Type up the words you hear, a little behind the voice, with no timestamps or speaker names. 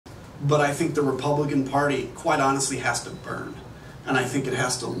but I think the Republican Party, quite honestly, has to burn. And I think it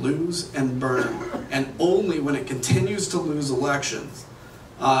has to lose and burn. And only when it continues to lose elections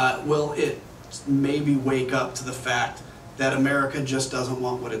will it maybe wake up to the fact that America just doesn't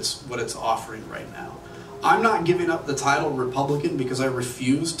want what it's offering right now. I'm not giving up the title Republican because I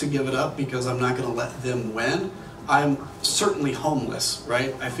refuse to give it up because I'm not going to let them win. I'm certainly homeless,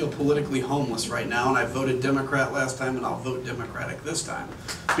 right? I feel politically homeless right now, and I voted Democrat last time, and I'll vote Democratic this time.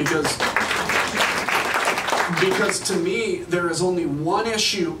 Because to me, there is only one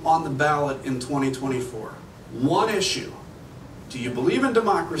issue on the ballot in 2024. One issue. Do you believe in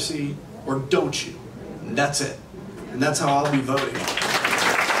democracy or don't you? And that's it. And that's how I'll be voting.